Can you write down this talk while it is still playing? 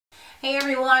Hey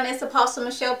everyone, it's Apostle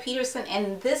Michelle Peterson.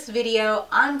 In this video,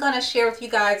 I'm going to share with you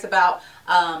guys about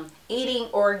eating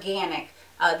organic.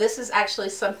 This is actually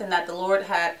something that the Lord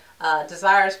had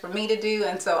desires for me to do,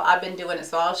 and so I've been doing it.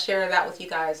 So I'll share that with you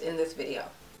guys in this video.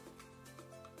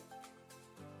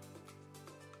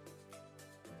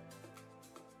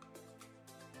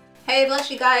 Hey,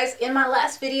 bless you guys. In my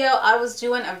last video, I was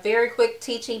doing a very quick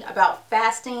teaching about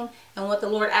fasting and what the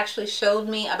Lord actually showed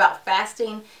me about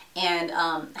fasting and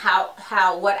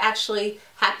what actually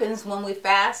happens when we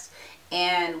fast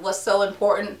and what's so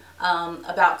important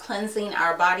about cleansing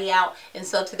our body out. And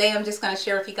so today I'm just going to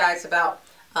share with you guys about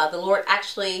the Lord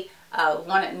actually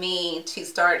wanted me to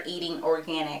start eating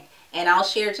organic. And I'll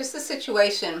share just a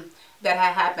situation that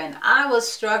had happened. I was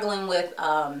struggling with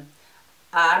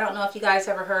I don't know if you guys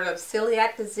ever heard of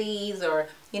celiac disease, or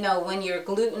when you're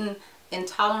gluten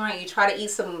intolerant, you try to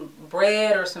eat some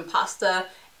bread or some pasta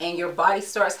and your body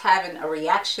starts having a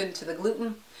reaction to the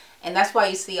gluten. And that's why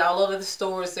you see all over the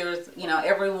stores, there's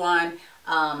everyone,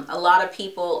 a lot of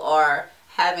people are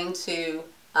having to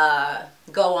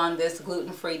go on this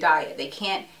gluten-free diet. They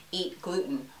can't eat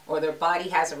gluten or their body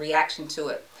has a reaction to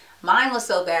it. Mine was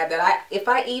so bad that if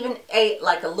I even ate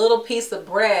like a little piece of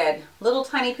bread, little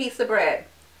tiny piece of bread,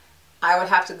 I would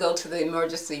have to go to the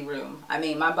emergency room. I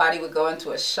mean, my body would go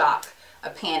into a shock, a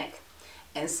panic.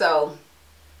 And so,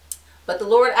 but the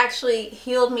Lord actually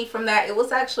healed me from that. It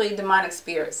was actually demonic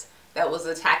spirits that was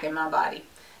attacking my body.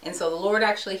 And so the Lord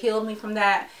actually healed me from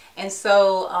that. And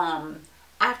so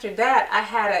after that, I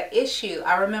had an issue.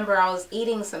 I remember I was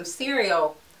eating some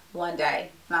cereal one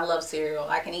day. And I love cereal.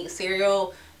 I can eat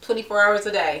cereal 24 hours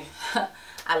a day.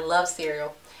 I love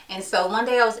cereal. And so one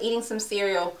day I was eating some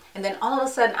cereal, and then all of a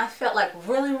sudden I felt like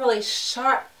really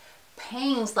sharp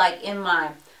pains like in my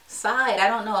side. I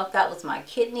don't know if that was my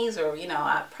kidneys or,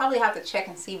 I probably have to check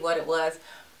and see what it was.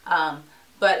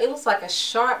 But it was like a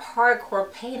sharp,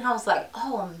 hardcore pain. I was like,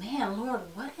 oh man, Lord,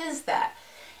 what is that?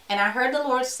 And I heard the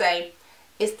Lord say,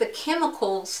 it's the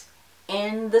chemicals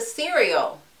in the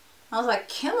cereal. I was like,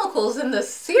 chemicals in the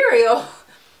cereal?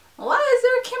 Why is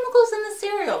there chemicals in the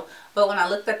cereal? But when I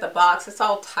looked at the box, it's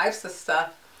all types of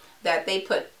stuff that they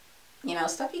put,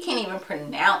 stuff you can't even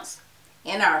pronounce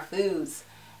in our foods.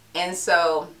 And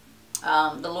so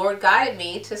the Lord guided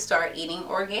me to start eating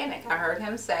organic. I heard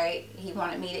him say he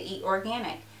wanted me to eat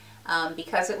organic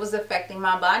because it was affecting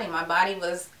my body. My body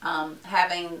was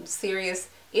having serious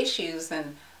issues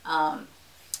and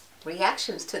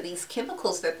reactions to these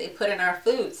chemicals that they put in our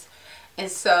foods.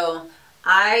 And so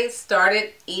I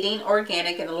started eating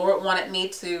organic, and the Lord wanted me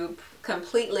to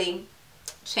completely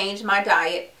change my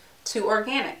diet to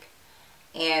organic.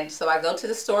 And so I go to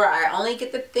the store. I only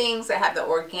get the things that have the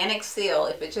organic seal.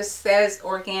 If it just says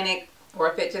organic,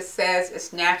 or if it just says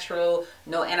it's natural,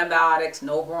 no antibiotics,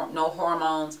 no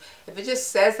hormones, if it just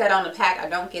says that on the pack, I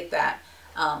don't get that.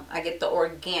 I get the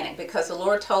organic because the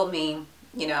Lord told me,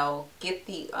 get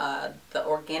the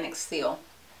organic seal.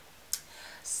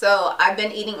 So I've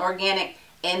been eating organic,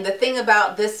 and the thing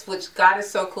about this, which God is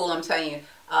so cool, I'm telling you,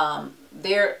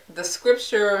 there's a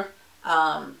scripture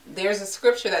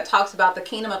that talks about the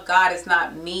kingdom of God is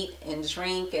not meat and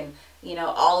drink and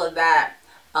all of that.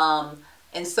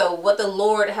 And so what the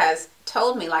Lord has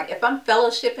told me, like if I'm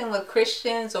fellowshipping with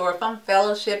Christians, or if I'm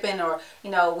fellowshipping or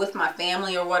with my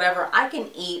family or whatever, I can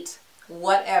eat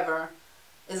whatever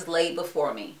is laid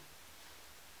before me.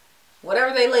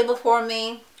 Whatever they lay before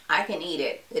me, I can eat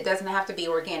it. It doesn't have to be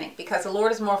organic, because the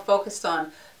Lord is more focused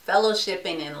on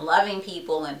fellowshipping and loving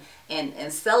people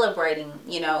and celebrating.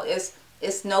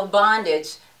 It's no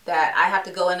bondage that I have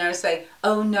to go in there and say,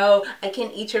 oh no, I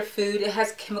can't eat your food, it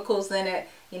has chemicals in it.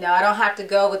 I don't have to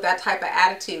go with that type of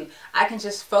attitude. I can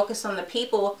just focus on the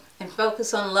people and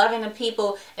focus on loving the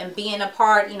people and being a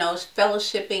part,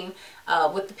 fellowshipping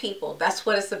with the people. That's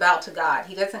what it's about to God.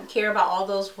 He doesn't care about all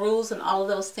those rules and all of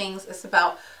those things. It's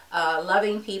about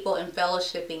loving people and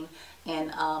fellowshipping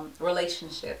and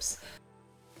relationships.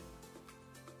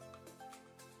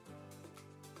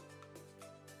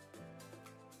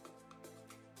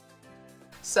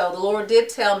 So the Lord did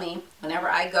tell me, whenever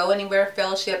I go anywhere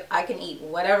fellowship, I can eat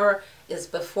whatever is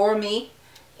before me,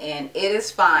 and it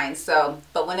is fine. So,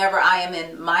 but whenever I am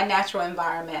in my natural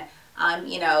environment, I'm,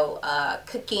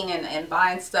 cooking and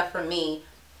buying stuff for me,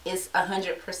 is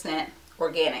 100%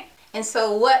 organic. And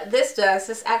so what this does,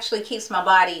 this actually keeps my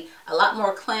body a lot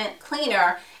more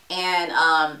cleaner.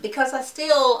 And because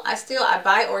I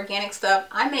buy organic stuff.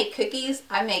 I make cookies,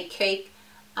 I make cake,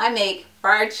 I make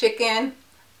fried chicken,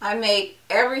 I make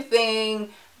everything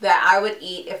that I would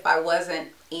eat if I wasn't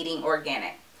eating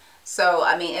organic. So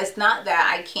I mean, it's not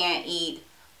that I can't eat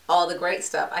all the great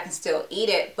stuff. I can still eat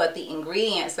it, but the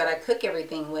ingredients that I cook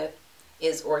everything with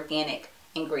is organic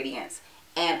ingredients.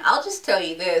 And I'll just tell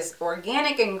you this,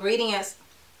 organic ingredients,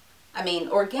 I mean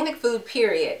organic food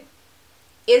period,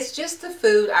 it's just the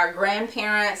food our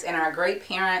grandparents and our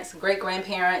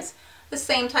great-grandparents, the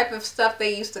same type of stuff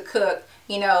they used to cook.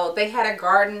 You know, they had a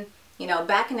garden. You know,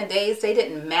 back in the days, they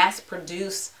didn't mass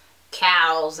produce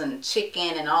cows and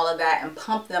chicken and all of that and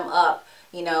pump them up,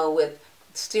 you know, with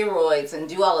steroids and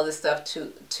do all of this stuff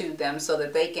to them so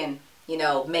that they can, you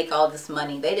know, make all this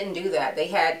money. They didn't do that. They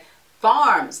had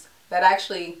farms that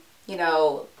actually, you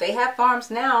know, they have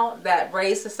farms now that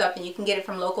raise the stuff and you can get it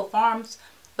from local farms.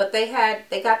 But they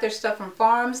got their stuff from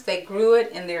farms. They grew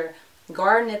it in their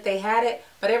garden if they had it,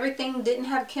 but everything didn't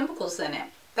have chemicals in it.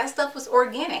 That stuff was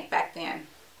organic back then.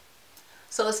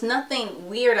 So it's nothing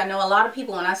weird. I know a lot of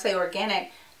people, when I say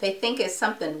organic, they think it's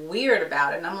something weird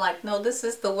about it. And I'm like, no, this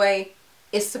is the way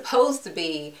it's supposed to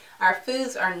be. Our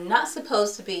foods are not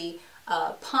supposed to be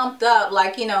pumped up.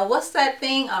 Like, you know, what's that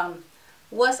thing?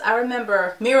 I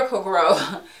remember Miracle Grow.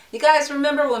 You guys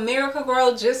remember when Miracle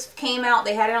Grow just came out?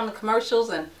 They had it on the commercials,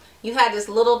 and you had this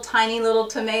little tiny little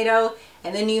tomato,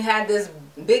 and then you had this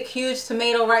big huge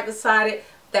tomato right beside it.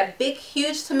 That big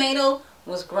huge tomato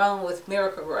was grown with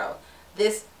Miracle Grow.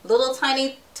 This little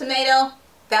tiny tomato,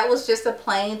 that was just a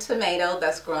plain tomato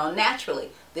that's grown naturally.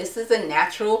 This is a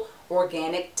natural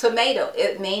organic tomato.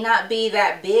 It may not be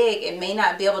that big, it may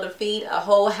not be able to feed a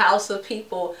whole house of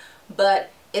people, but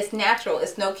it's natural.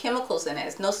 It's no chemicals in it.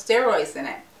 It's no steroids in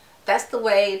it. That's the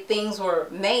way things were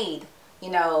made, you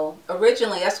know,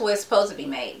 originally. That's the way it's supposed to be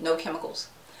made. No chemicals.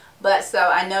 But so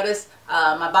I noticed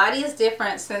my body is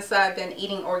different since I've been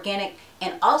eating organic.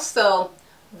 And also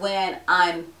when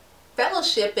I'm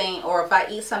fellowshipping, or if I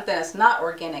eat something that's not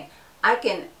organic, I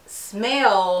can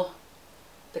smell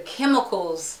the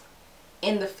chemicals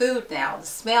in the food now. The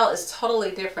smell is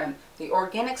totally different. The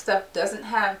organic stuff doesn't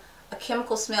have a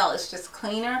chemical smell. It's just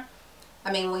cleaner.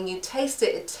 I mean, when you taste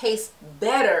it, it tastes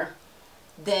better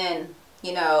than,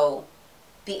 you know,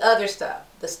 the other stuff,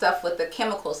 the stuff with the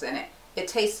chemicals in it. It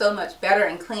tastes so much better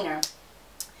and cleaner.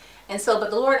 And so,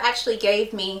 but the Lord actually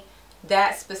gave me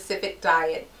that specific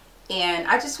diet. And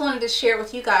I just wanted to share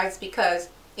with you guys, because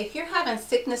if you're having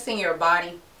sickness in your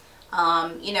body,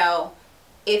 you know,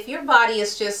 if your body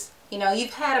is just, you know,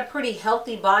 you've had a pretty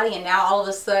healthy body and now all of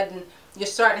a sudden you're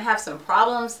starting to have some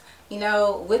problems, you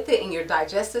know, with it in your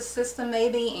digestive system,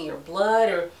 maybe in your blood,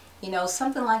 or, you know,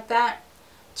 something like that,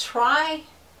 try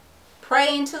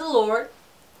praying to the Lord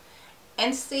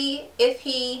and see if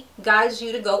He guides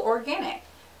you to go organic.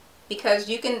 Because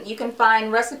you can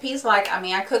find recipes like, I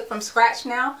mean, I cook from scratch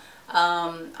now.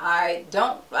 I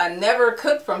never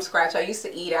cooked from scratch. I used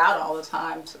to eat out all the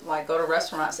time, like go to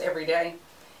restaurants every day.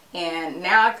 And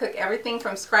now I cook everything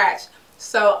from scratch.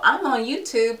 So I'm on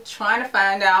YouTube trying to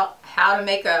find out how to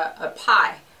make a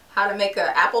pie, how to make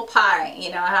an apple pie, you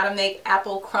know, how to make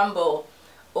apple crumble,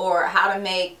 or how to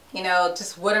make, you know,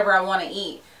 just whatever I want to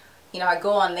eat. You know, I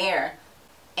go on there.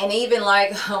 And even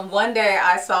like one day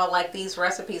I saw like these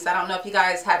recipes. I don't know if you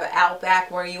guys have an Outback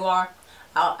where you are.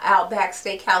 Outback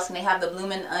Steakhouse, and they have the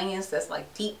bloomin' onions that's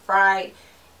like deep fried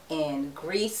in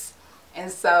grease.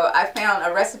 And so I found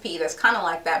a recipe that's kind of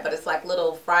like that, but it's like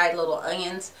little fried little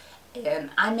onions. And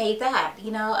I made that,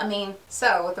 you know, I mean,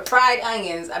 so with the fried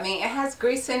onions, I mean, it has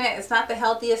grease in it. It's not the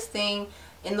healthiest thing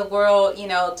in the world, you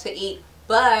know, to eat,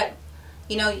 but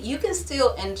you know, you can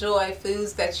still enjoy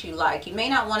foods that you like. You may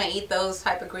not want to eat those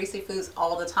type of greasy foods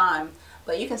all the time,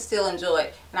 but you can still enjoy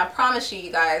it. And I promise you,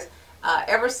 you guys,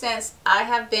 ever since I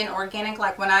have been organic,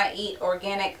 like when I eat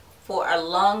organic for a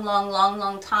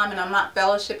long time, and I'm not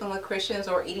fellowshipping with Christians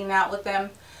or eating out with them,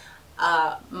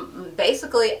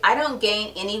 basically I don't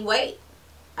gain any weight.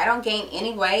 I don't gain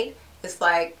any weight. It's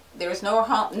like there's no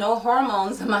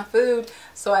hormones in my food,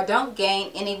 so I don't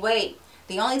gain any weight.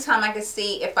 The only time I can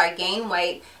see if I gain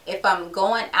weight, if I'm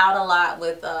going out a lot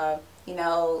with, you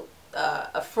know,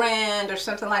 a friend or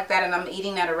something like that, and I'm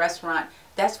eating at a restaurant.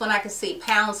 That's when I can see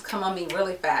pounds come on me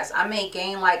really fast. I may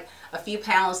gain like a few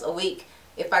pounds a week.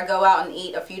 If I go out and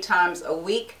eat a few times a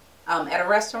week at a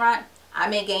restaurant, I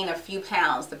may gain a few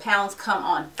pounds. The pounds come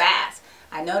on fast.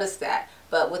 I noticed that.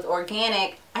 But with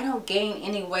organic, I don't gain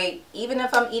any weight. Even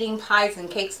if I'm eating pies and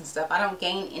cakes and stuff, I don't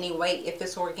gain any weight if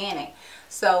it's organic.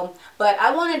 So, but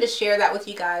I wanted to share that with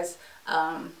you guys,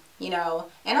 you know.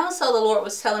 And also the Lord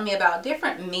was telling me about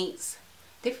different meats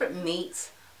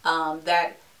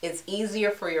that is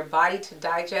easier for your body to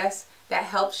digest. That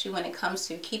helps you when it comes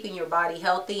to keeping your body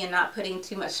healthy and not putting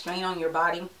too much strain on your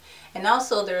body. And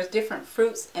also there's different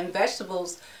fruits and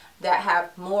vegetables that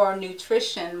have more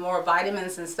nutrition, more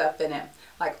vitamins and stuff in it.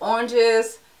 Like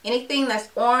oranges Anything that's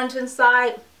orange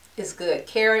inside is good.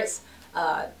 Carrots,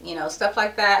 you know, stuff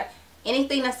like that.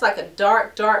 Anything that's like a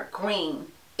dark green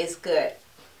is good.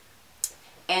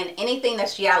 And anything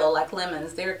that's yellow, like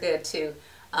lemons, they're good too.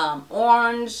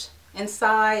 Orange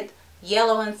inside,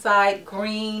 yellow inside,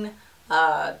 green,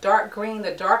 dark green,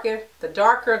 the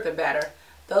darker the better.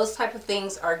 Those type of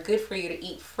things are good for you to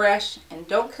eat fresh, and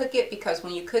don't cook it, because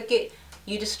when you cook it,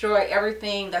 you destroy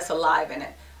everything that's alive in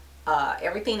it.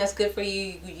 Everything that's good for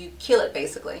you, you kill it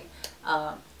basically.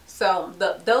 So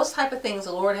those type of things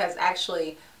the Lord has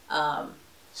actually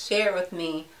shared with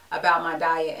me about my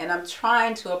diet, and I'm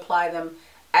trying to apply them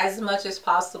as much as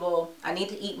possible. I need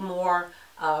to eat more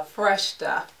fresh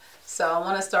stuff, so I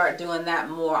want to start doing that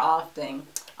more often.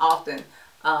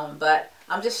 But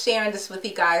I'm just sharing this with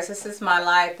you guys. This is my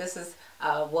life. This is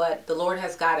what the Lord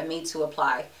has guided me to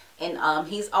apply, and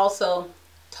He's also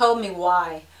told me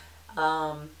why.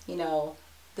 You know,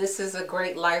 this is a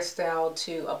great lifestyle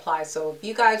to apply. So if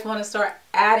you guys want to start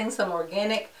adding some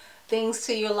organic things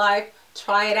to your life,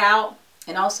 try it out,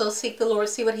 and also seek the Lord,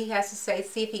 see what He has to say,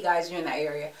 see if He guides you in that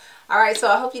area. All right, so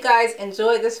I hope you guys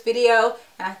enjoyed this video,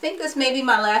 and I think this may be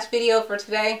my last video for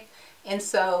today. And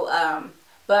so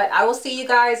but I will see you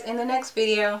guys in the next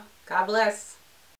video. God bless.